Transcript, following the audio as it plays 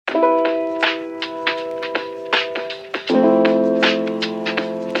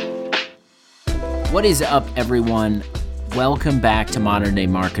What is up, everyone? Welcome back to Modern Day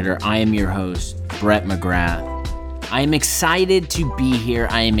Marketer. I am your host, Brett McGrath. I am excited to be here.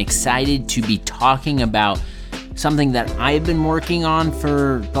 I am excited to be talking about something that I've been working on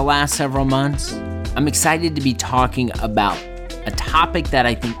for the last several months. I'm excited to be talking about a topic that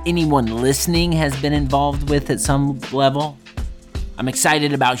I think anyone listening has been involved with at some level. I'm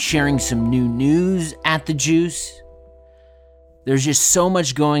excited about sharing some new news at the Juice. There's just so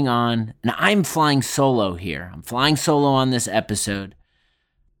much going on, and I'm flying solo here. I'm flying solo on this episode.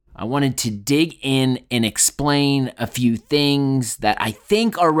 I wanted to dig in and explain a few things that I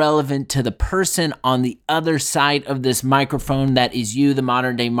think are relevant to the person on the other side of this microphone. That is you, the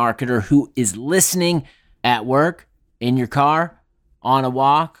modern day marketer, who is listening at work, in your car, on a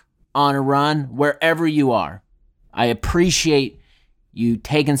walk, on a run, wherever you are. I appreciate you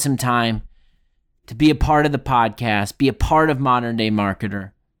taking some time to be a part of the podcast, be a part of Modern Day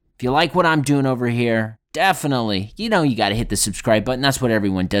Marketer. If you like what I'm doing over here, definitely, you got to hit the subscribe button. That's what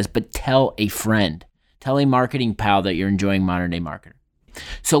everyone does. But tell a friend, tell a marketing pal that you're enjoying Modern Day Marketer.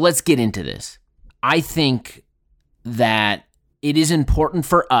 So let's get into this. I think that it is important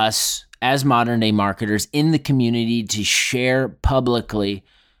for us as modern day marketers in the community to share publicly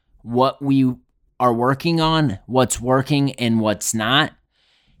what we are working on, what's working and what's not.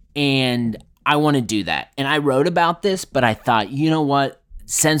 And I want to do that. And I wrote about this, but I thought, you know what?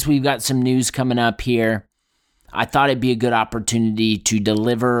 Since we've got some news coming up here, I thought it'd be a good opportunity to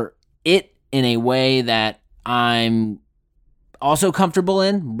deliver it in a way that I'm also comfortable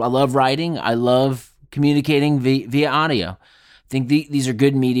in. I love writing. I love communicating via audio. I think these are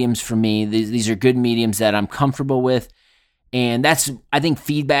good mediums for me. These are good mediums that I'm comfortable with. And that's, I think,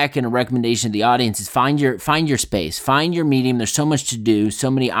 feedback and a recommendation to the audience is find your space, find your medium. There's so much to do, so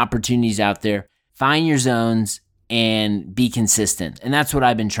many opportunities out there. Find your zones and be consistent. And that's what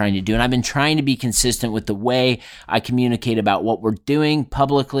I've been trying to do. And I've been trying to be consistent with the way I communicate about what we're doing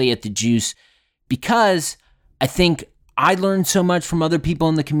publicly at the Juice, because I think I learned so much from other people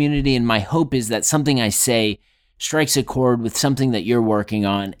in the community. And my hope is that something I say strikes a chord with something that you're working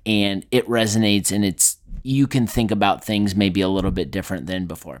on and it resonates and you can think about things maybe a little bit different than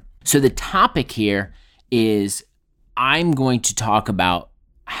before. So the topic here is I'm going to talk about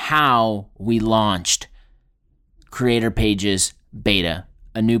how we launched Creator Pages Beta,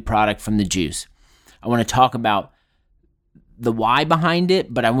 a new product from the Juice. I want to talk about the why behind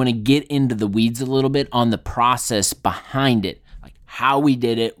it, but I want to get into the weeds a little bit on the process behind it, like how we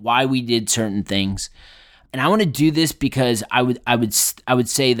did it, why we did certain things. And I want to do this because I would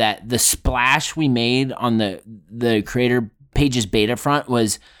say that the splash we made on the Creator Pages Beta front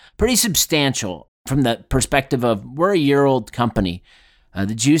was pretty substantial from the perspective of we're a year-old company.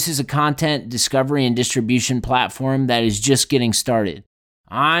 The Juice is a content discovery and distribution platform that is just getting started.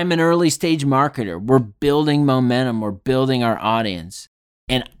 I'm an early-stage marketer. We're building momentum. We're building our audience.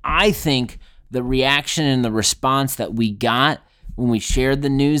 And I think the reaction and the response that we got when we shared the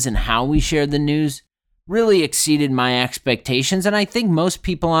news and how we shared the news really exceeded my expectations. And I think most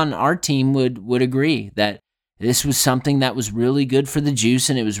people on our team would agree that this was something that was really good for the Juice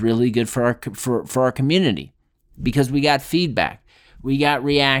and it was really good for our community because we got feedback, we got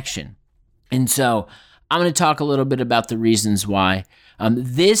reaction. And so I'm going to talk a little bit about the reasons why.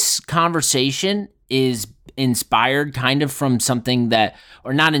 This conversation is inspired kind of from something that,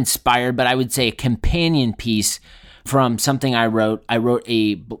 or not inspired, but I would say a companion piece from something I wrote. I wrote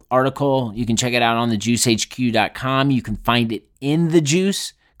a article. You can check it out on thejuicehq.com. You can find it in the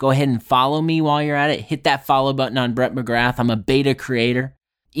Juice. Go ahead and follow me while you're at it. Hit that follow button on Brett McGrath. I'm a beta creator.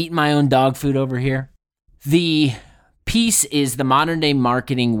 Eating my own dog food over here. The piece is the modern day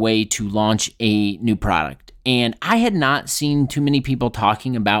marketing way to launch a new product. And I had not seen too many people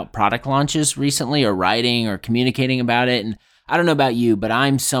talking about product launches recently or writing or communicating about it. And I don't know about you, but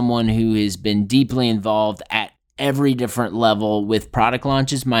I'm someone who has been deeply involved at every different level with product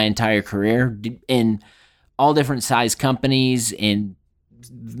launches my entire career in all different size companies in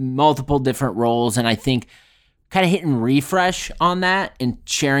multiple different roles. And I think kind of hitting refresh on that and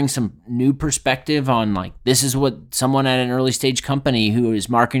sharing some new perspective on like, this is what someone at an early stage company who is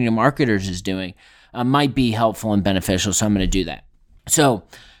marketing to marketers is doing might be helpful and beneficial. So I'm going to do that. So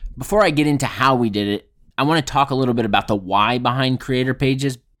before I get into how we did it, I want to talk a little bit about the why behind Creator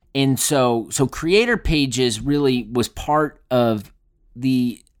Pages. And so Creator Pages really was part of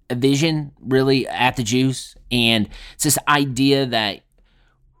the vision really at the Juice. And it's this idea that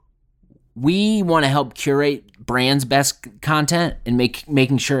we want to help curate brands' best content and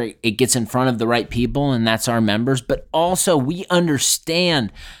making sure it gets in front of the right people, and that's our members. But also we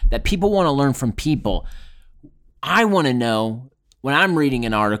understand that people want to learn from people. I want to know when I'm reading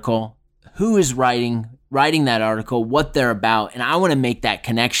an article, who is writing that article, what they're about, and I want to make that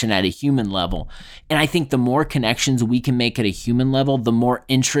connection at a human level. And I think the more connections we can make at a human level, the more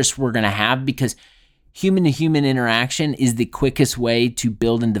interest we're going to have, because human-to-human interaction is the quickest way to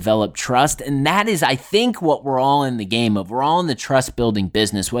build and develop trust. And that is, I think, what we're all in the game of. We're all in the trust-building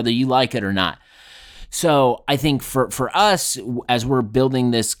business, whether you like it or not. So I think for us, as we're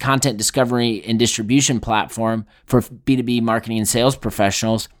building this content discovery and distribution platform for B2B marketing and sales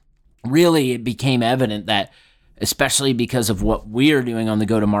professionals, really it became evident that, especially because of what we are doing on the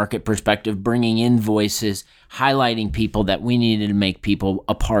go-to-market perspective, bringing in voices, highlighting people, that we needed to make people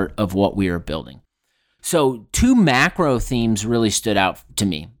a part of what we are building. So 2 macro themes really stood out to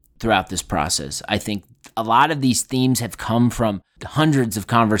me throughout this process. I think a lot of these themes have come from hundreds of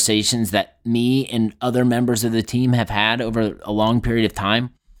conversations that me and other members of the team have had over a long period of time.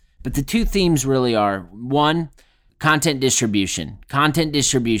 But the 2 themes really are, 1, content distribution. Content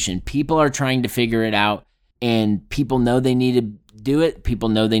distribution. People are trying to figure it out, and people know they need to do it. People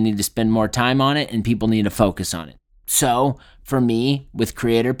know they need to spend more time on it, and people need to focus on it. So for me, with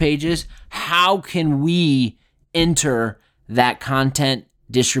Creator Pages, how can we enter that content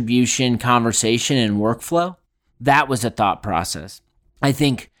distribution conversation and workflow? That was a thought process. I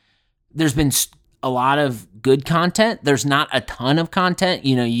think there's been a lot of good content. There's not a ton of content.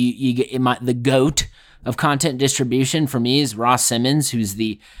 You know, you get the GOAT of content distribution for me is Ross Simmons, who's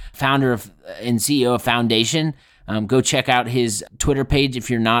the founder of and CEO of Foundation. Go check out his Twitter page if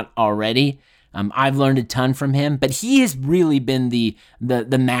you're not already. I've learned a ton from him, but he has really been the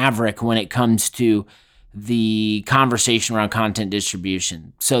maverick when it comes to the conversation around content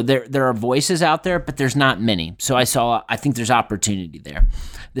distribution. So there are voices out there, but there's not many. So I think there's opportunity there.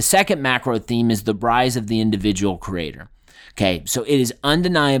 The second macro theme is the rise of the individual creator. Okay, so it is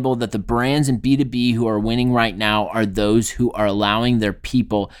undeniable that the brands in B2B who are winning right now are those who are allowing their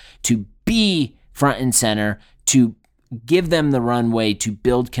people to be front and center, to give them the runway to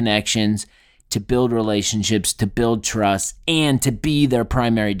build connections, to build relationships, to build trust, and to be their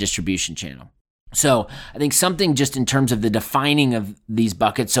primary distribution channel. So I think something just in terms of the defining of these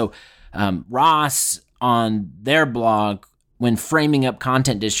buckets. So Ross on their blog, when framing up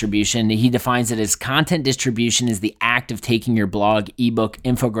content distribution, he defines it as content distribution is the act of taking your blog, ebook,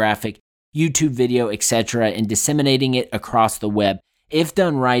 infographic, YouTube video, etc., and disseminating it across the web. If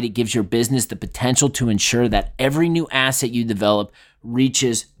done right, it gives your business the potential to ensure that every new asset you develop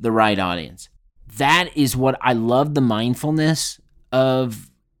reaches the right audience. That is what I love, the mindfulness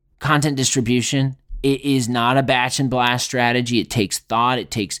of content distribution. It is not a batch and blast strategy. It takes thought, it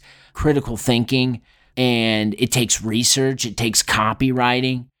takes critical thinking, and it takes research, it takes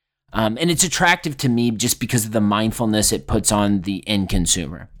copywriting. And it's attractive to me just because of the mindfulness it puts on the end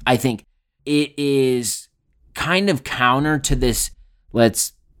consumer. I think it is kind of counter to this,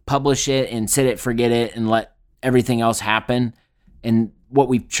 let's publish it and set it, forget it, and let everything else happen. And what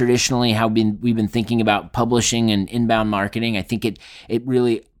we've traditionally we've been thinking about publishing and inbound marketing. I think it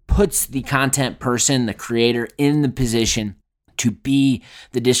really puts the content person, the creator, in the position to be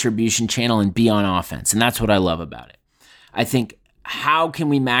the distribution channel and be on offense. And that's what I love about it. I think, how can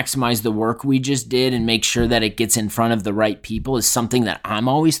we maximize the work we just did and make sure that it gets in front of the right people is something that I'm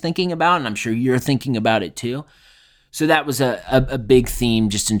always thinking about, and I'm sure you're thinking about it too. So that was a big theme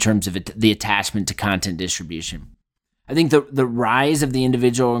just in terms of the attachment to content distribution. I think the rise of the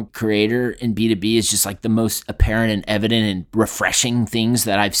individual creator in B2B is just like the most apparent and evident and refreshing things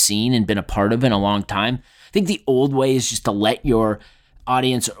that I've seen and been a part of in a long time. I think the old way is just to let your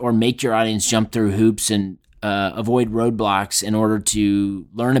audience or make your audience jump through hoops and avoid roadblocks in order to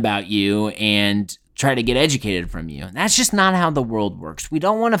learn about you and try to get educated from you. And that's just not how the world works. We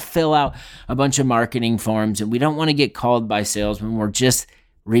don't want to fill out a bunch of marketing forms, and we don't want to get called by salesmen. We're just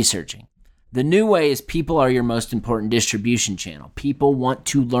researching. The new way is people are your most important distribution channel. People want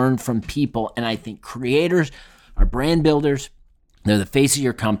to learn from people, and I think creators are brand builders. They're the face of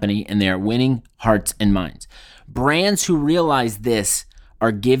your company, and they are winning hearts and minds. Brands who realize this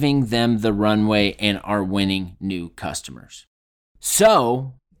are giving them the runway and are winning new customers.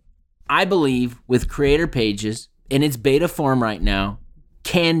 So I believe with Creator Pages, in its beta form right now,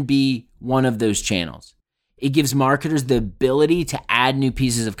 can be one of those channels. It gives marketers the ability to add new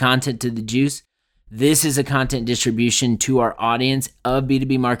pieces of content to the juice. This is a content distribution to our audience of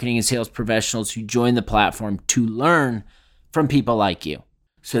B2B marketing and sales professionals who join the platform to learn from people like you.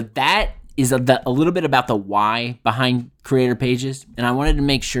 So that is a little bit about the why behind Creator Pages. And I wanted to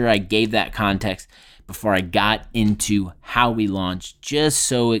make sure I gave that context before I got into how we launched, just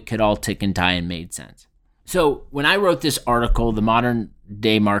so it could all tick and tie and made sense. So when I wrote this article, The Modern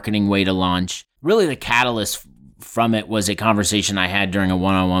Day Marketing Way to Launch, really the catalyst from it was a conversation I had during a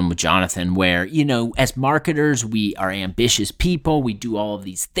one-on-one with Jonathan where, as marketers, we are ambitious people. We do all of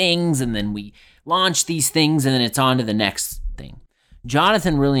these things and then we launch these things and then it's on to the next thing.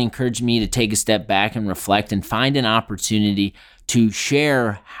 Jonathan really encouraged me to take a step back and reflect and find an opportunity to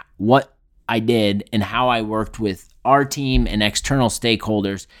share what I did and how I worked with our team and external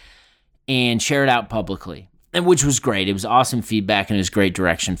stakeholders and share it out publicly, and which was great. It was awesome feedback and it was great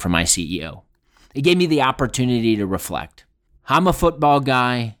direction from my CEO. It gave me the opportunity to reflect. I'm a football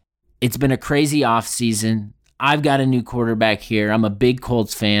guy. It's been a crazy off season. I've got a new quarterback here. I'm a big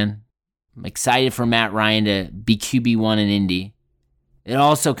Colts fan. I'm excited for Matt Ryan to be QB1 in Indy. It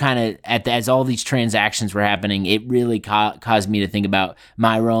also kind of, as all these transactions were happening, it really caused me to think about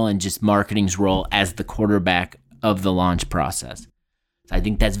my role and just marketing's role as the quarterback of the launch process. So I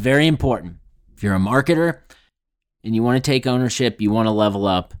think that's very important. If you're a marketer and you want to take ownership, you want to level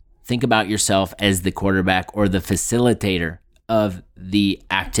up, think about yourself as the quarterback or the facilitator of the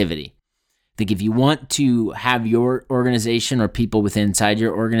activity. I think if you want to have your organization or people inside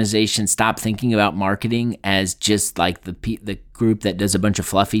your organization stop thinking about marketing as just like the group that does a bunch of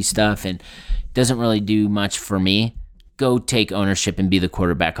fluffy stuff and doesn't really do much for me, go take ownership and be the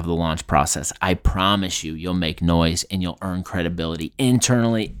quarterback of the launch process. I promise you'll make noise and you'll earn credibility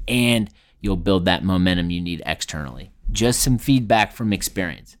internally and you'll build that momentum you need externally. Just some feedback from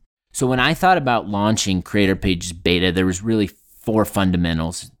experience. So when I thought about launching Creator Pages Beta, there was really 4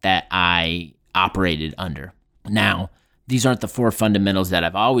 fundamentals that I operated under. Now, these aren't the 4 fundamentals that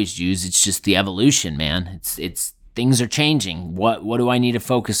I've always used. It's just the evolution, man. It's things are changing. What do I need to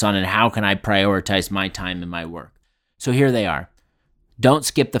focus on and how can I prioritize my time and my work? So here they are. Don't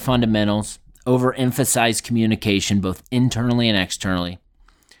skip the fundamentals. Overemphasize communication both internally and externally.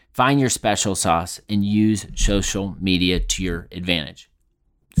 Find your special sauce and use social media to your advantage.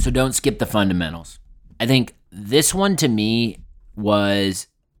 So don't skip the fundamentals. I think this one to me was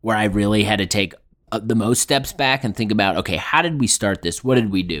where I really had to take the most steps back and think about, okay, how did we start this? What did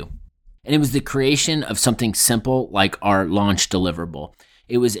we do? And it was the creation of something simple like our launch deliverable.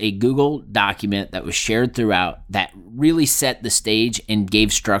 It was a Google document that was shared throughout that really set the stage and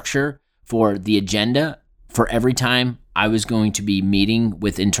gave structure for the agenda for every time I was going to be meeting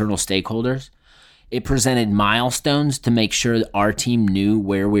with internal stakeholders. It presented milestones to make sure that our team knew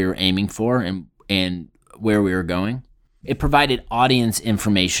where we were aiming for and where we were going. It provided audience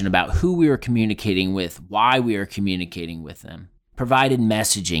information about who we were communicating with, why we were communicating with them. Provided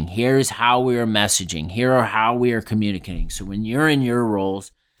messaging. Here's how we are messaging. Here are how we are communicating. So when you're in your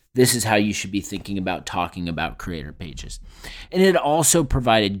roles, this is how you should be thinking about talking about Creator Pages. And it also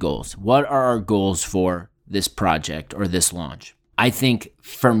provided goals. What are our goals for this project or this launch? I think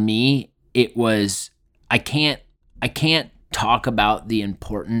for me, it was, I can't talk about the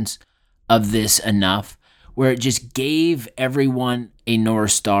importance of this enough, where it just gave everyone a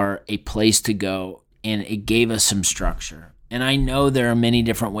North Star, a place to go, and it gave us some structure. And I know there are many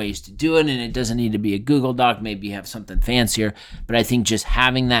different ways to do it, and it doesn't need to be a Google Doc. Maybe you have something fancier, but I think just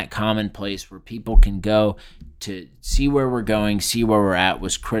having that common place where people can go to see where we're going, see where we're at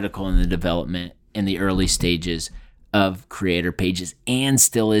was critical in the development in the early stages of Creator Pages and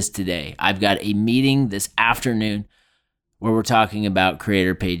still is today. I've got a meeting this afternoon where we're talking about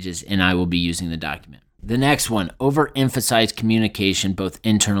Creator Pages and I will be using the document. The next one, overemphasize communication both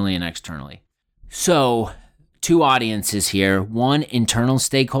internally and externally. So 2 audiences here. One, internal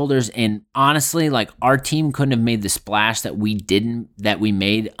stakeholders, and honestly, like our team couldn't have made the splash that we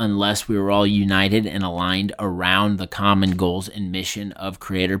made unless we were all united and aligned around the common goals and mission of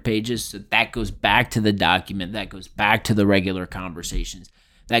Creator Pages. So that goes back to the document, that goes back to the regular conversations,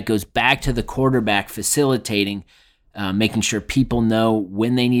 that goes back to the quarterback facilitating, making sure people know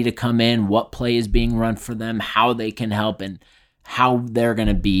when they need to come in, what play is being run for them, how they can help, and how they're going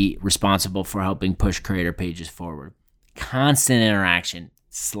to be responsible for helping push Creator Pages forward. Constant interaction.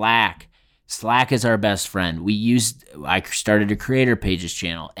 Slack is our best friend. I started a Creator Pages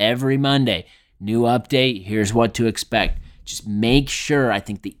channel every Monday. New update. Here's what to expect. Just make sure. I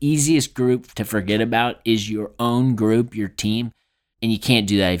think the easiest group to forget about is your own group, your team. And you can't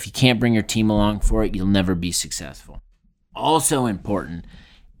do that. If you can't bring your team along for it, you'll never be successful. Also important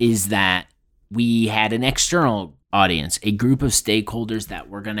is that we had an external audience, a group of stakeholders that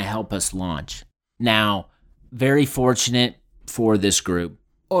were going to help us launch. Now, very fortunate for this group.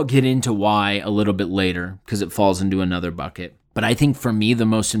 I'll get into why a little bit later because it falls into another bucket. But I think for me, the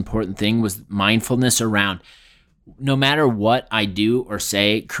most important thing was mindfulness around no matter what I do or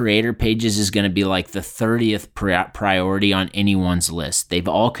say, Creator Pages is going to be like the 30th priority on anyone's list. They've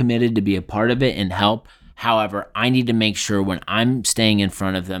all committed to be a part of it and help However, I need to make sure when I'm staying in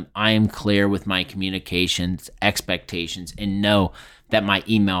front of them, I am clear with my communications, expectations, and know that my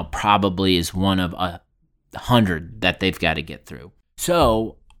email probably is one of 100 that they've got to get through.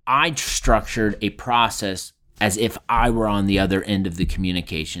 So I structured a process as if I were on the other end of the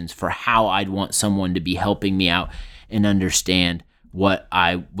communications for how I'd want someone to be helping me out and understand what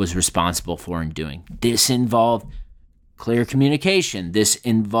I was responsible for and doing. This involved clear communication. This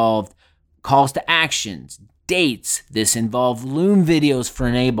involved calls to actions, dates. This involved Loom videos for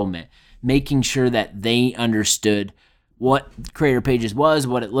enablement, making sure that they understood what Creator Pages was,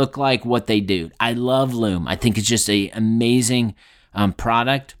 what it looked like, what they do. I love Loom. I think it's just an amazing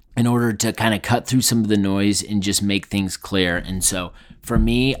product in order to kind of cut through some of the noise and just make things clear. And so for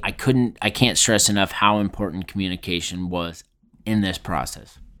me, I can't stress enough how important communication was in this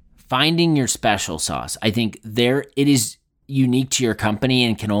process. Finding your special sauce. I think it is unique to your company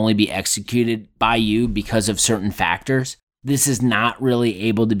and can only be executed by you because of certain factors. This is not really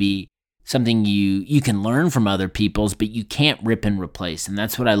able to be something you can learn from other people's, but you can't rip and replace. And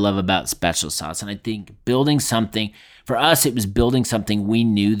that's what I love about special sauce. And I think building something, for us, it was building something we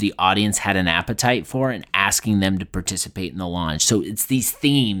knew the audience had an appetite for and asking them to participate in the launch. So it's these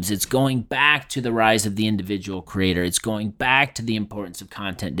themes. It's going back to the rise of the individual creator. It's going back to the importance of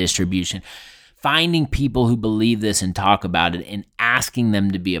content distribution, finding people who believe this and talk about it and asking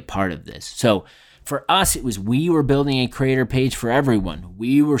them to be a part of this. So for us, it was we were building a creator page for everyone.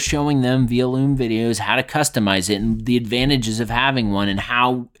 We were showing them via Loom videos how to customize it and the advantages of having one and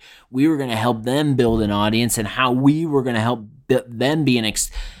how we were going to help them build an audience and how we were going to help them be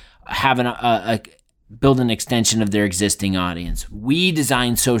build an extension of their existing audience. We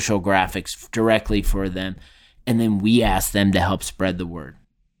designed social graphics directly for them, and then we asked them to help spread the word.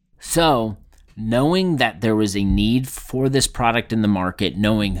 So knowing that there was a need for this product in the market,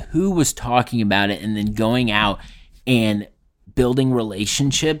 knowing who was talking about it, and then going out and building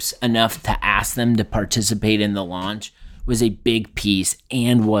relationships enough to ask them to participate in the launch was a big piece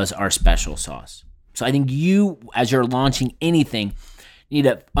and was our special sauce. So I think you, as you're launching anything, need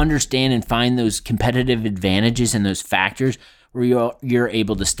to understand and find those competitive advantages and those factors where you're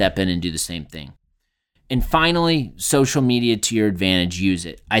able to step in and do the same thing. And finally, social media to your advantage, use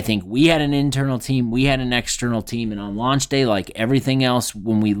it. I think we had an internal team, we had an external team, and on launch day, like everything else,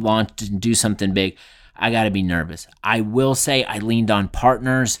 when we launched and do something big, I got to be nervous. I will say I leaned on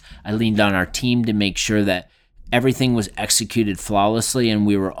partners, I leaned on our team to make sure that everything was executed flawlessly and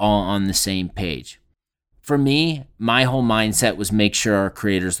we were all on the same page. For me, my whole mindset was make sure our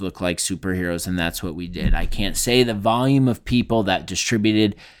creators look like superheroes, and that's what we did. I can't say the volume of people that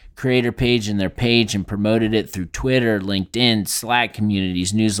distributed Creator Page and their page and promoted it through Twitter, LinkedIn, Slack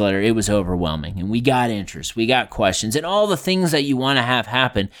communities, newsletter. It was overwhelming, and we got interest, we got questions, and all the things that you want to have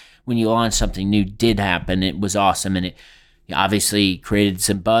happen when you launch something new did happen. It was awesome, and it obviously created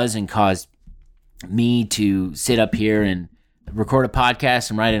some buzz and caused me to sit up here and record a podcast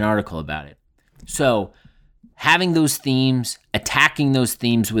and write an article about it. So having those themes, attacking those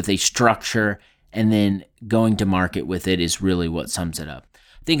themes with a structure, and then going to market with it is really what sums it up.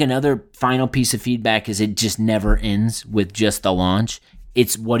 I think another final piece of feedback is it just never ends with just the launch.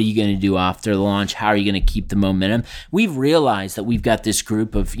 It's what are you going to do after the launch? How are you going to keep the momentum? We've realized that we've got this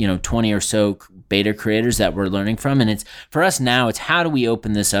group of 20 or so beta creators that we're learning from, and it's for us now, it's how do we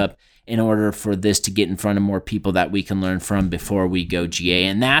open this up in order for this to get in front of more people that we can learn from before we go GA.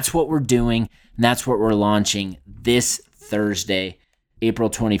 And that's what we're doing, and that's what we're launching this Thursday, April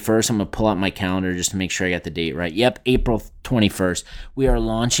 21st. I'm going to pull out my calendar just to make sure I got the date right. Yep, April 21st. We are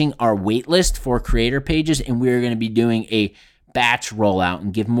launching our waitlist for creator pages, and we are going to be doing a batch rollout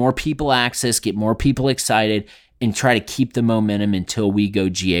and give more people access, get more people excited, and try to keep the momentum until we go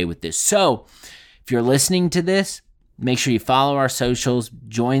GA with this. So if you're listening to this, make sure you follow our socials,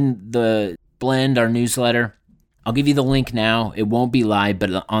 join the Blend, our newsletter. I'll give you the link now. It won't be live,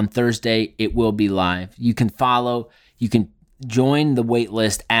 but on Thursday, it will be live. You can join the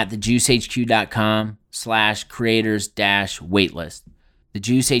waitlist at thejuicehq.com/creators-waitlist.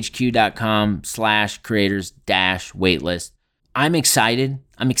 thejuicehq.com/creators-waitlist. I'm excited.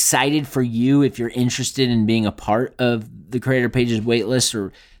 I'm excited for you if you're interested in being a part of the Creator Pages waitlist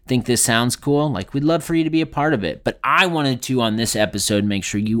or think this sounds cool. Like, we'd love for you to be a part of it. But I wanted to, on this episode, make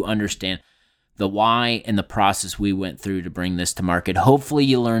sure you understand the why and the process we went through to bring this to market. Hopefully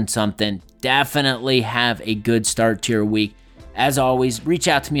you learned something. Definitely have a good start to your week. As always, reach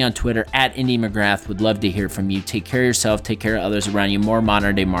out to me on Twitter at Indy McGrath. Would love to hear from you. Take care of yourself. Take care of others around you. More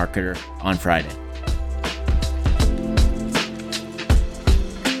Modern Day Marketer on Friday.